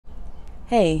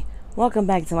Hey, welcome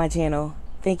back to my channel.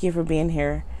 Thank you for being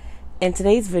here. In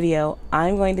today's video,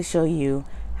 I'm going to show you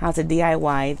how to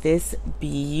DIY this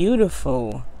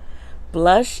beautiful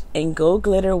blush and gold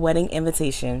glitter wedding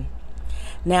invitation.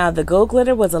 Now, the gold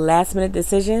glitter was a last minute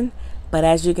decision, but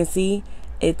as you can see,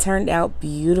 it turned out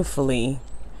beautifully.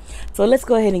 So let's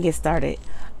go ahead and get started.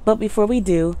 But before we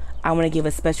do, I want to give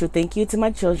a special thank you to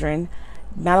my children,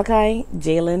 Malachi,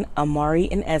 Jalen, Amari,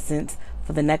 and Essence,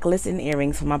 for the necklace and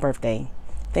earrings for my birthday.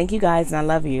 Thank you guys, and I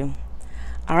love you.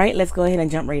 All right, let's go ahead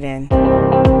and jump right in.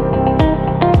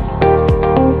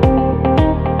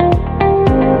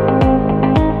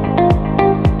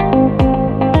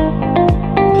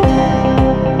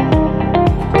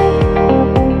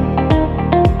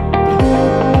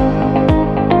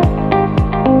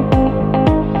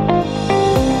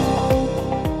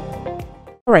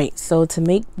 All right, so to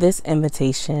make this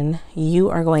invitation, you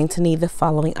are going to need the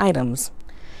following items.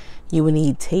 You will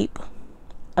need tape,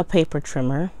 a paper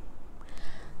trimmer,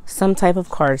 some type of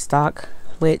cardstock,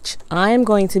 which I am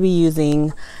going to be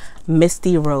using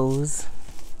Misty Rose.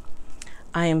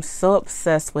 I am so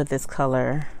obsessed with this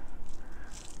color.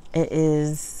 It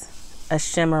is a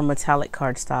shimmer metallic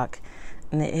cardstock,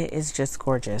 and it is just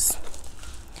gorgeous.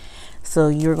 So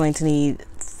you're going to need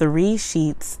 3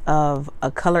 sheets of a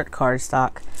colored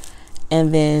cardstock,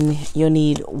 and then you'll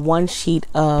need 1 sheet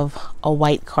of a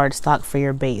white cardstock for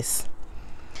your base.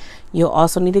 You'll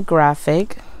also need a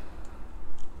graphic,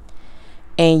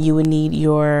 and you would need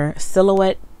your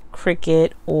Silhouette,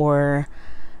 Cricut, or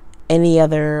any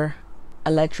other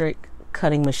electric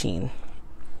cutting machine.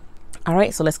 All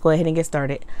right, so let's go ahead and get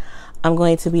started. I'm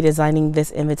going to be designing this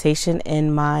invitation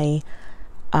in my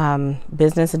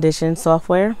business edition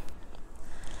software.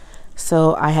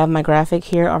 So I have my graphic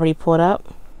here already pulled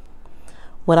up.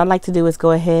 What I'd like to do is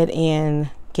go ahead and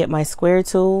get my square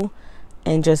tool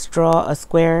and just draw a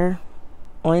square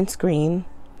on screen.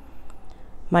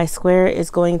 My square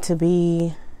is going to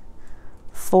be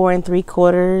 4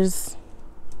 3/4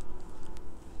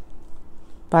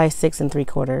 by 6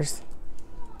 3/4.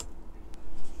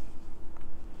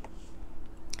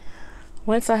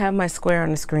 Once I have my square on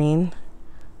the screen,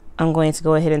 I'm going to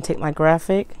go ahead and take my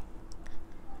graphic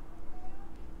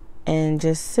and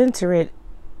just center it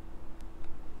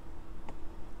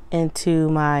into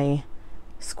my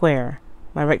square,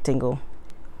 my rectangle.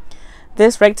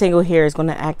 This rectangle here is going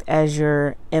to act as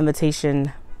your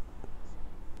invitation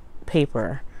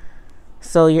paper.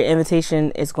 So your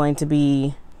invitation is going to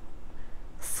be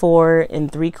 4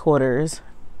 3/4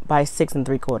 by 6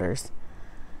 3/4.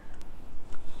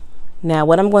 Now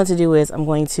what I'm going to do is I'm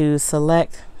going to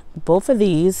select both of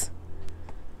these,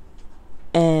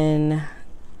 and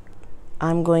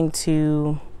I'm going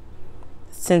to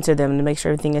center them to make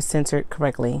sure everything is centered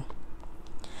correctly.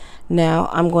 Now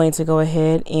I'm going to go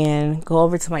ahead and go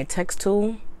over to my text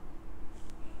tool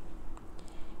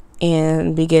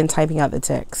and begin typing out the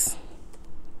text.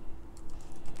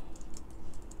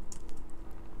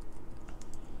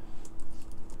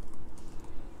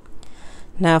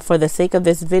 Now for the sake of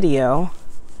this video,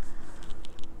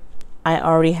 I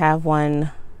already have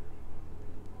one,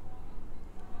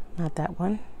 not that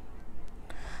one.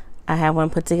 I have one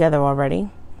put together already.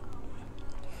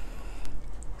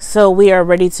 So we are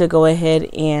ready to go ahead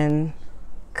and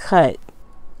cut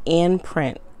and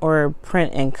print, or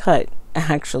print and cut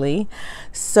actually.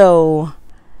 So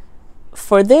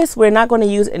for this, we're not going to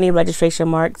use any registration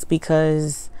marks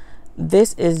because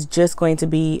this is just going to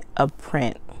be a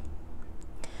print.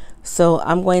 So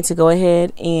I'm going to go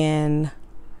ahead and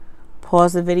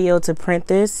pause the video to print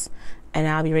this, and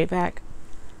I'll be right back.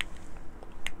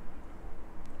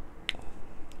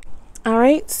 All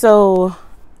right, so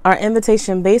our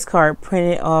invitation base card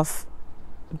printed off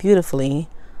beautifully.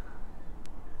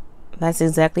 That's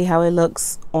exactly how it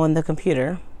looks on the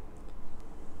computer.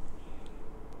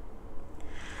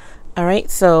 All right,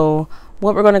 so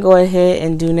what we're going to go ahead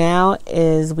and do now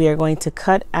is we are going to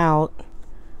cut out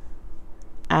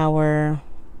our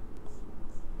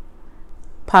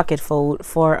pocket fold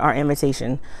for our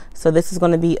invitation. So this is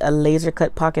going to be a laser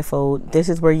cut pocket fold. This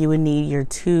is where you would need your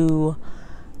 2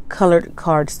 colored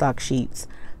cardstock sheets.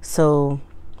 So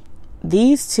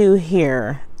these 2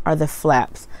 here are the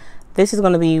flaps. This is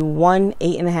going to be 1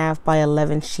 8.5 by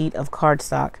 11 sheet of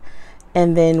cardstock,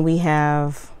 and then we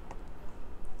have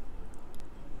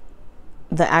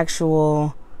the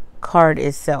actual card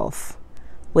itself,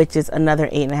 which is another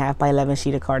 8.5 by 11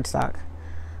 sheet of cardstock,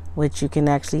 which you can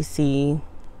actually see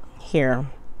here.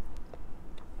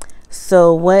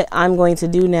 So what I'm going to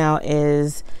do now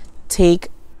is take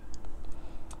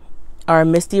our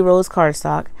Misty Rose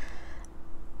cardstock,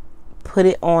 put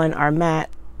it on our mat,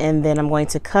 and then I'm going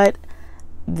to cut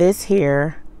this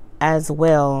here as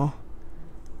well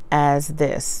as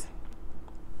this.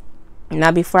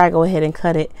 Now before I go ahead and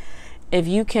cut it, if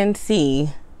you can see,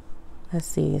 let's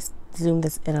see, zoom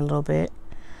this in a little bit,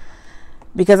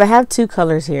 because I have two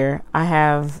colors here. I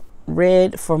have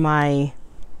red for my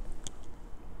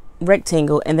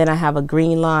rectangle, and then I have a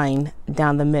green line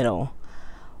down the middle.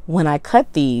 When I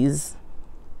cut these,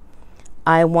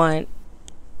 I want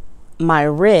my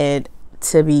red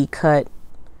to be cut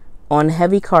on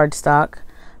heavy cardstock,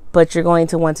 but you're going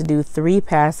to want to do 3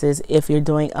 passes if you're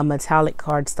doing a metallic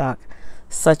cardstock,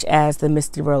 such as the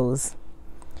Misty Rose.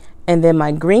 And then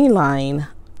my green line,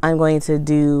 I'm going to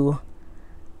do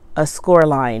a score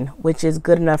line, which is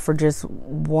good enough for just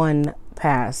 1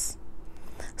 pass.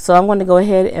 So I'm going to go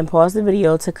ahead and pause the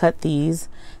video to cut these,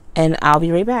 and I'll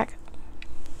be right back.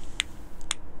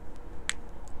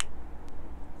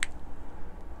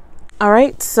 All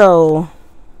right, so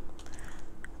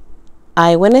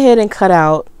I went ahead and cut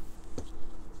out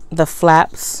the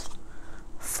flaps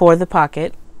for the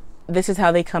pocket. This is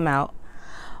how they come out.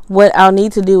 What I'll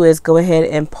need to do is go ahead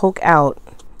and poke out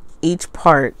each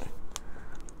part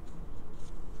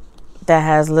that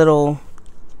has little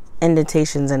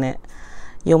indentations in it.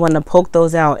 You'll want to poke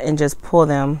those out and just pull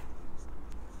them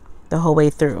the whole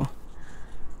way through.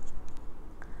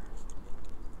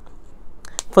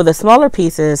 For the smaller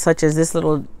pieces, such as this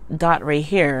little dot right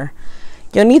here,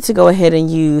 you'll need to go ahead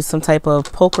and use some type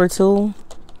of poker tool.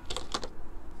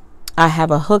 I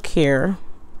have a hook here,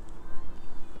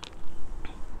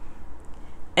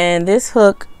 and this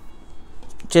hook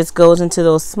just goes into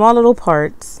those small little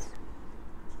parts,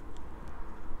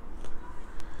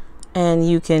 and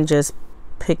you can just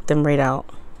pick them right out.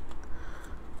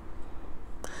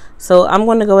 So I'm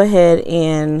going to go ahead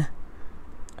and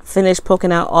finish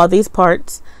poking out all these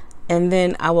parts, and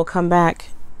then I will come back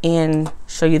and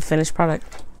show you the finished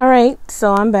product. All right,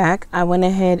 so I'm back. I went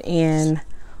ahead and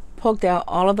poked out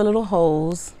all of the little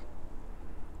holes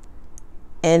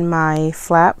in my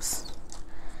flaps,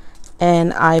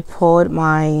 and I pulled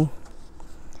my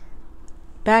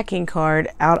backing card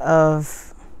out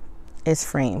of its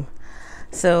frame.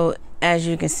 So as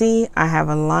you can see, I have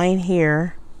a line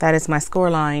here. That is my score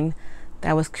line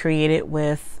that was created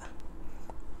with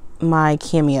my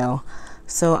Cameo.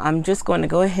 So I'm just going to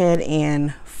go ahead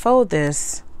and fold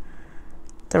this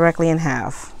directly in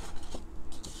half.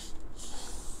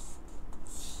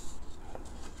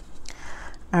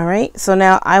 All right, so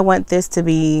now I want this to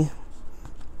be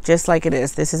just like it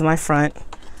is. This is my front,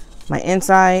 my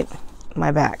inside,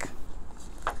 my back.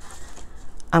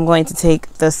 I'm going to take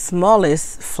the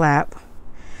smallest flap,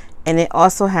 and it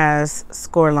also has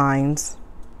score lines,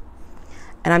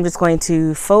 and I'm just going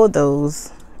to fold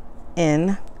those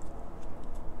in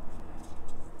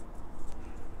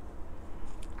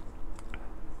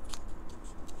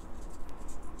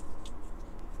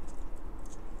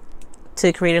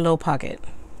to create a little pocket.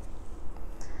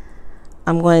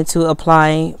 I'm going to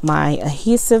apply my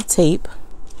adhesive tape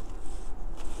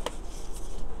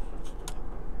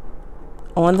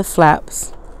on the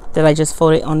flaps that I just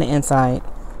folded on the inside.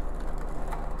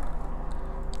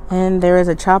 And there is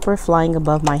a chopper flying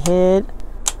above my head.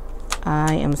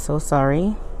 I am so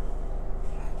sorry.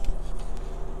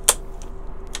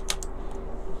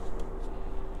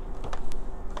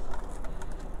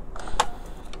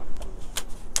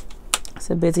 It's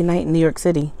a busy night in New York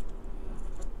City.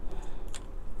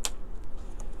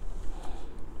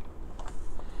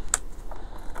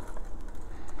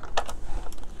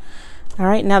 All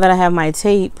right, now that I have my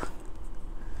tape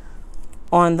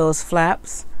on those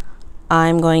flaps,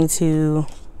 I'm going to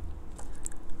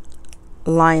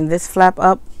line this flap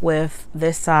up with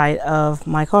this side of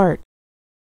my card.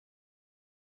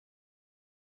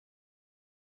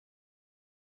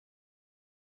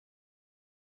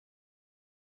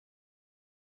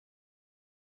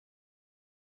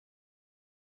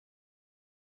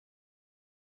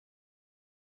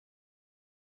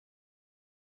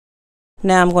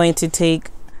 Now I'm going to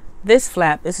take this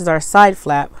flap, this is our side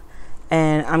flap,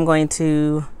 and I'm going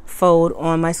to fold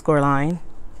on my score line.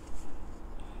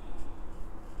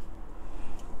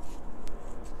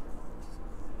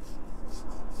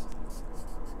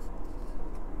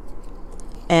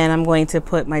 And I'm going to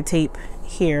put my tape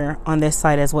here on this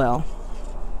side as well.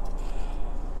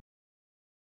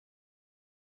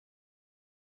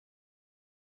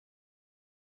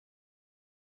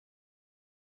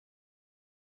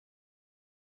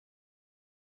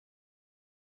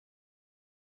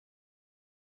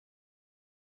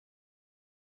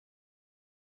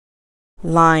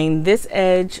 Line this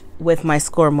edge with my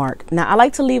score mark. Now I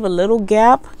like to leave a little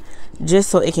gap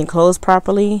just so it can close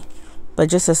properly, but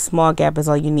just a small gap is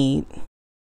all you need.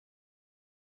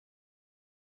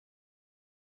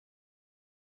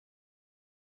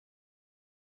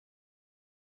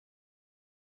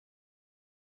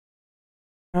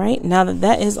 All right, now that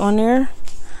that is on there,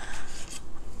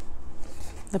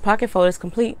 the pocket fold is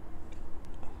complete.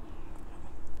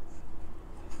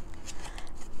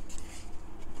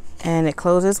 And it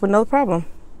closes with no problem.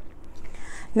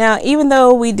 Now, even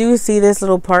though we do see this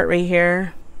little part right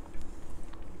here,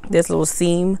 this little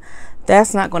seam,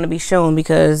 that's not going to be shown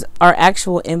because our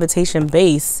actual invitation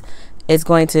base is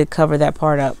going to cover that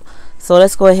part up. So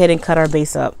let's go ahead and cut our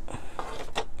base up.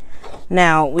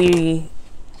 Now, we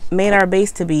made our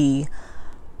base to be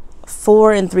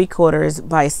 4 3/4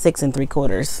 by 6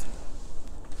 3/4.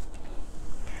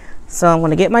 So I'm going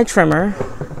to get my trimmer.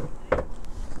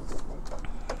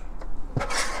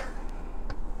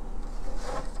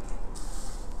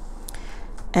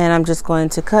 And I'm just going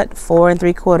to cut 4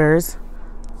 3/4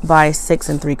 by 6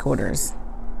 3/4.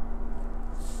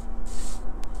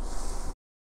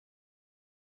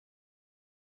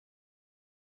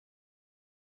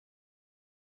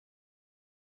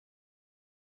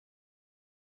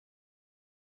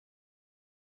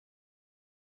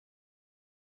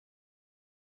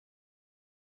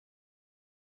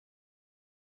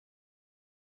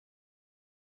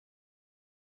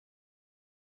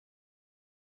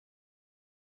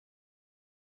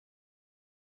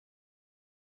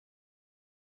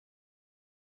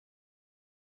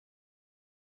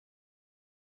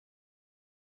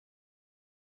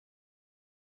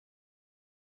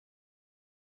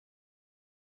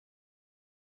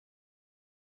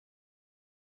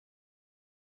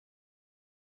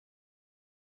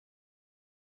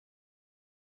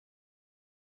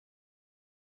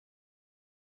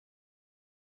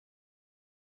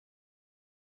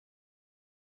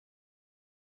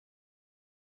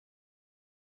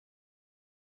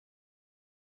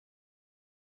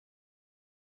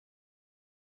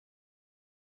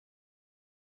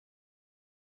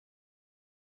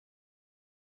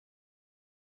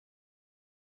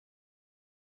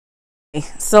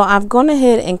 So I've gone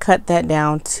ahead and cut that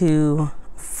down to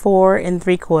 4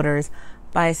 3/4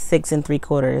 by 6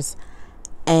 3/4.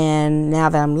 And now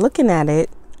that I'm looking at it,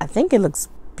 I think it looks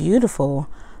beautiful,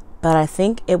 but I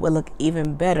think it would look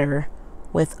even better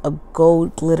with a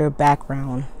gold glitter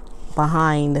background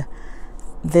behind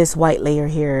this white layer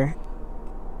here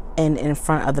and in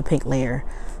front of the pink layer.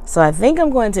 So I think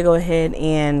I'm going to go ahead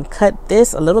and cut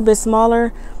this a little bit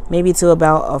smaller, maybe to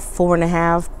about a 4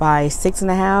 1/2 by 6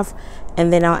 1/2,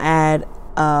 and then I'll add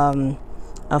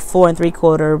a 4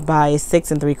 3/4 by 6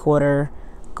 3/4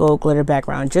 gold glitter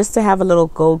background, just to have a little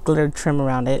gold glitter trim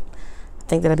around it. I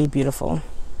think that'd be beautiful.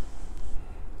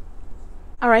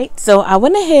 All right, so I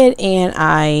went ahead and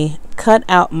I cut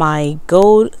out my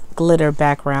gold glitter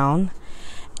background,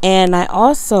 and I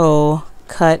also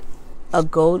cut a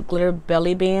gold glitter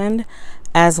belly band,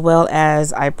 as well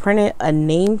as I printed a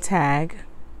name tag,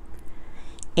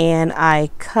 and I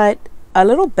cut a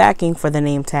little backing for the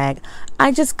name tag.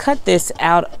 I just cut this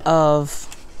out of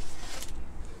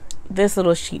this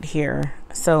little sheet here,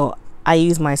 so I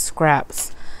use my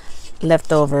scraps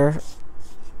left over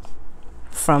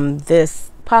from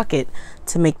this pocket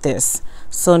to make this.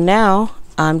 So now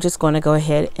I'm just going to go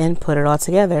ahead and put it all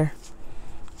together.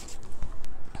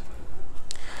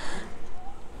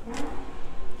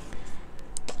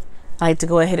 I like to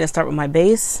go ahead and start with my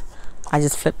base. I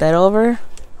just flip that over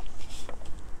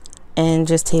and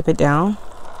just tape it down.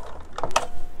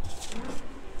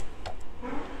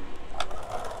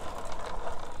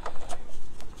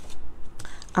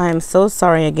 I am so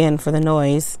sorry again for the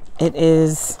noise. It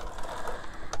is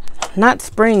not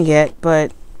spring yet,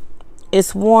 but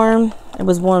it's warm. It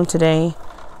was warm today,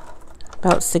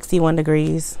 about 61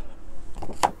 degrees.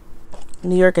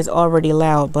 New York is already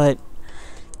loud, but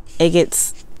it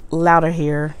gets louder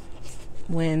here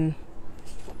when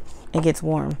it gets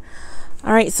warm.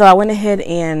 All right, so I went ahead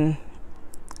and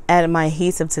added my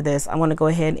adhesive to this. I want to go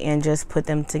ahead and just put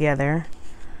them together.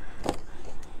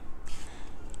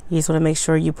 You just want to make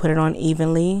sure you put it on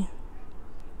evenly.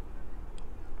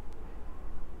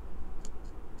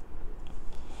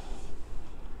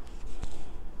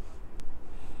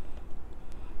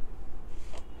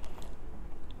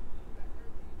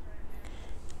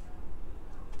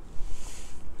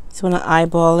 Just want to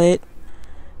eyeball it,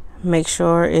 make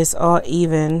sure it's all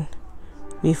even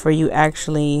before you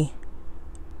actually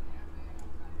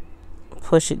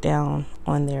push it down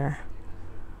on there.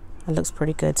 It looks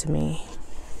pretty good to me.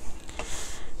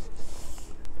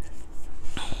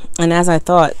 And as I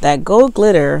thought, that gold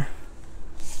glitter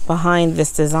behind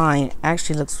this design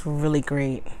actually looks really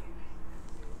great.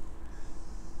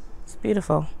 It's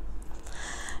beautiful.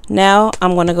 Now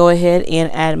I'm going to go ahead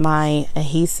and add my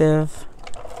adhesive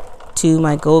to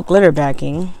my gold glitter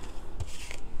backing.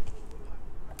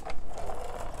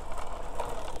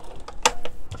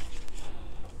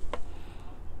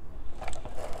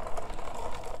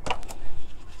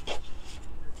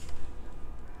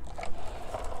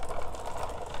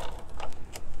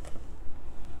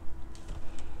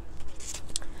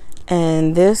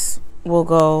 And this will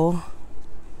go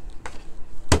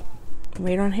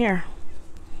right on here.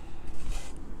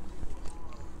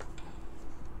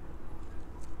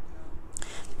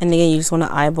 And again, you just want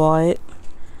to eyeball it.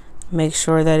 Make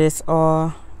sure that it's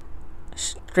all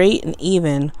straight and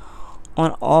even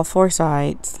on all 4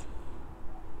 sides,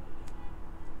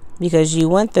 because you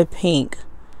want the pink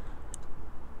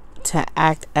to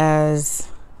act as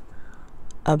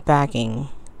a backing,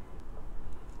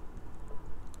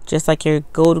 just like your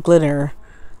gold glitter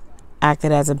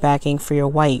acted as a backing for your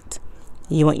white.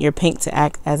 You want your pink to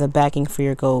act as a backing for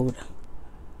your gold.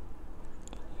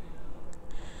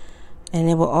 And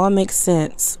it will all make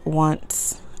sense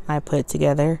once I put it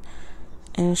together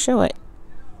and show it.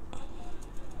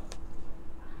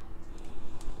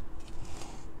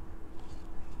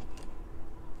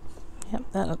 Yep,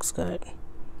 that looks good.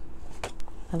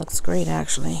 That looks great,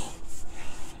 actually.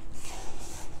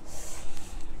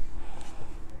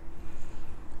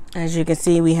 As you can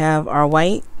see, we have our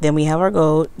white, then we have our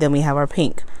gold, then we have our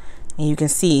pink. And you can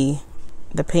see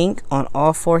the pink on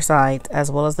all 4 sides as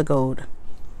well as the gold.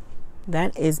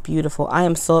 That is beautiful. I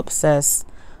am so obsessed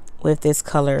with this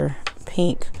color,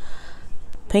 pink.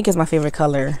 Pink is my favorite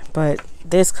color, but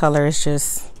this color is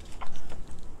just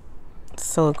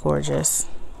so gorgeous.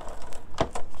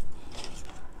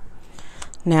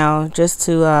 Now, just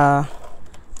to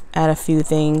add a few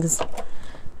things,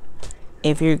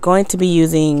 if you're going to be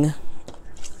using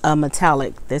a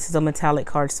metallic, this is a metallic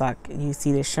cardstock. You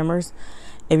see the shimmers.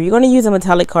 If you're going to use a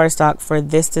metallic cardstock for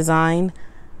this design,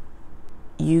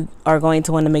 you are going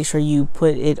to want to make sure you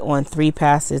put it on 3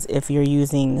 passes if you're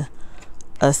using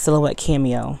a silhouette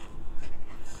cameo.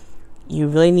 You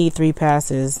really need 3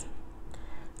 passes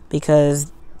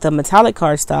because the metallic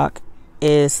cardstock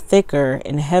is thicker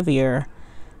and heavier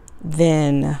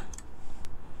than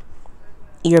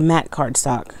your matte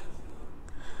cardstock.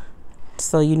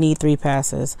 So you need 3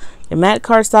 passes. Your matte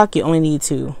cardstock, you only need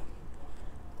 2.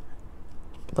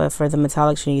 But for the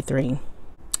metallics, you need 3.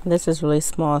 This is really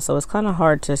small, so it's kind of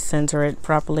hard to center it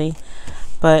properly,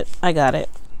 but I got it.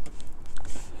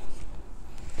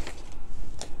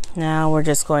 Now we're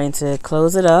just going to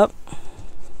close it up.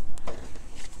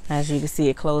 As you can see,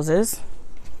 it closes.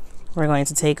 We're going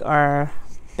to take our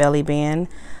belly band.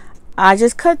 I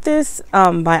just cut this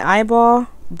by eyeball,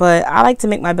 but I like to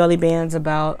make my belly bands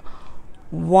about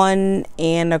 1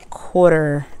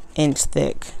 1/4 inch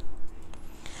thick.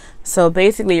 So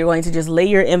basically, you're going to just lay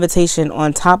your invitation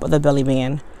on top of the belly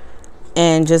band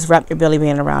and just wrap your belly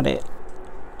band around it.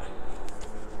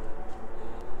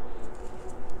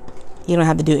 You don't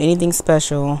have to do anything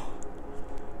special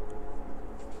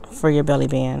for your belly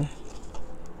band.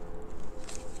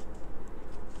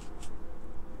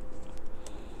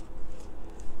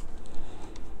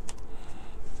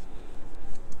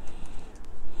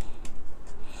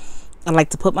 I like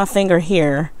to put my finger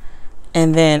here,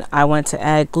 and then I want to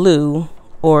add glue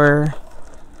or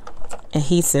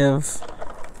adhesive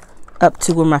up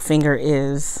to where my finger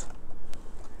is.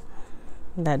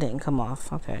 That didn't come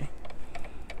off. Okay.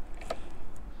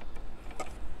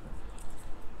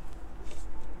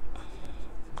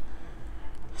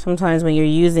 Sometimes when you're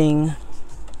using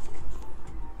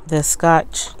the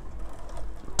Scotch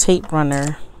tape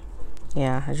runner,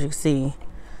 yeah, as you can see,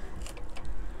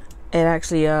 it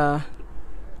actually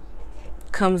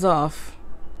comes off,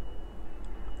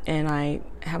 and I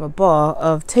have a ball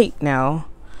of tape now,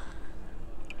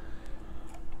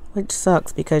 which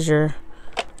sucks because you're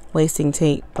wasting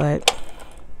tape, but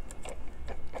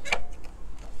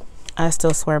I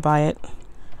still swear by it.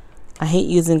 I hate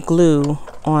using glue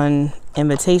on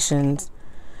invitations,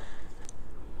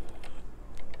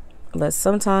 but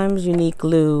sometimes you need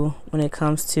glue when it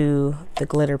comes to the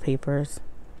glitter papers.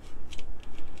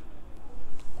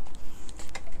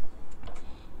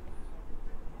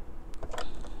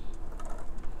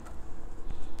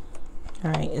 All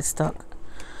right, it's stuck.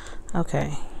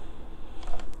 Okay.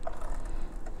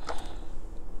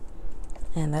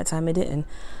 And that time it didn't.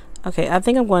 Okay, I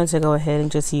think I'm going to go ahead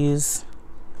and just use...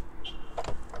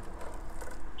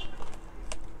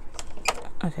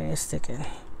 Okay, it's sticking.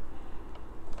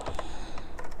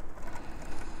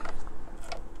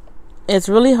 It's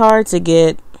really hard to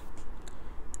get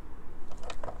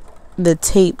the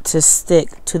tape to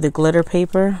stick to the glitter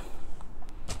paper.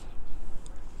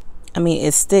 I mean,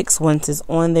 it sticks once it's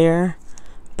on there,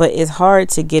 but it's hard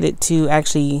to get it to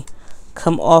actually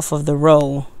come off of the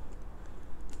roll.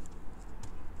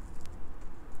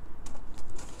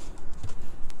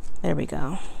 There we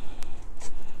go.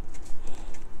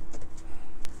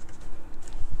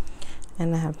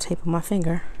 And I have tape on my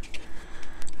finger.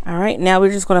 All right, now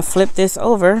we're just going to flip this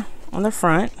over on the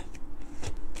front.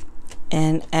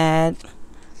 and add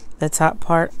the top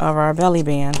part of our belly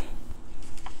band,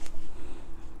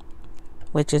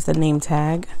 which is the name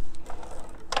tag.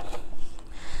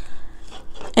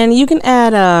 And you can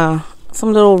add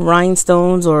some little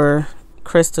rhinestones or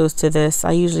crystals to this.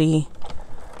 I usually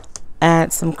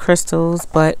add some crystals,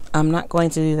 but I'm not going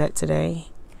to do that today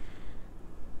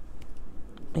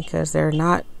because they're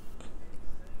not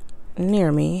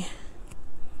near me.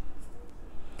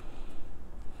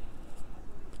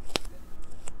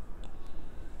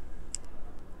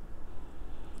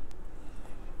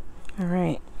 All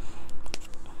right.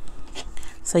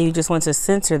 So you just want to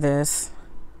center this.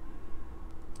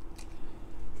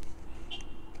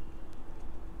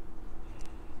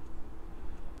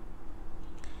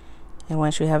 And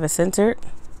once you have it centered,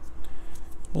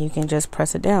 you can just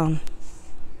press it down.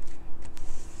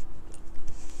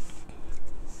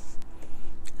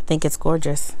 I think it's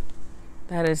gorgeous.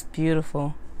 That is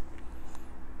beautiful.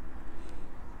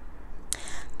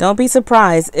 Don't be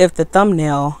surprised if the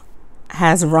thumbnail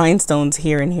has rhinestones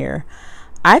here and here.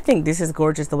 I think this is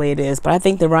gorgeous the way it is, but I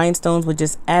think the rhinestones would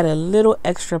just add a little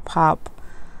extra pop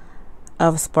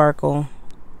of sparkle.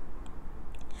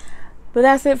 But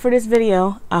that's it for this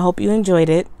video. I hope you enjoyed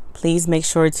it. Please make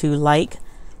sure to like,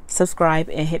 subscribe,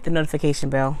 and hit the notification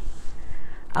bell.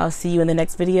 I'll see you in the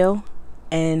next video,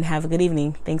 and have a good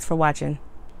evening. Thanks for watching.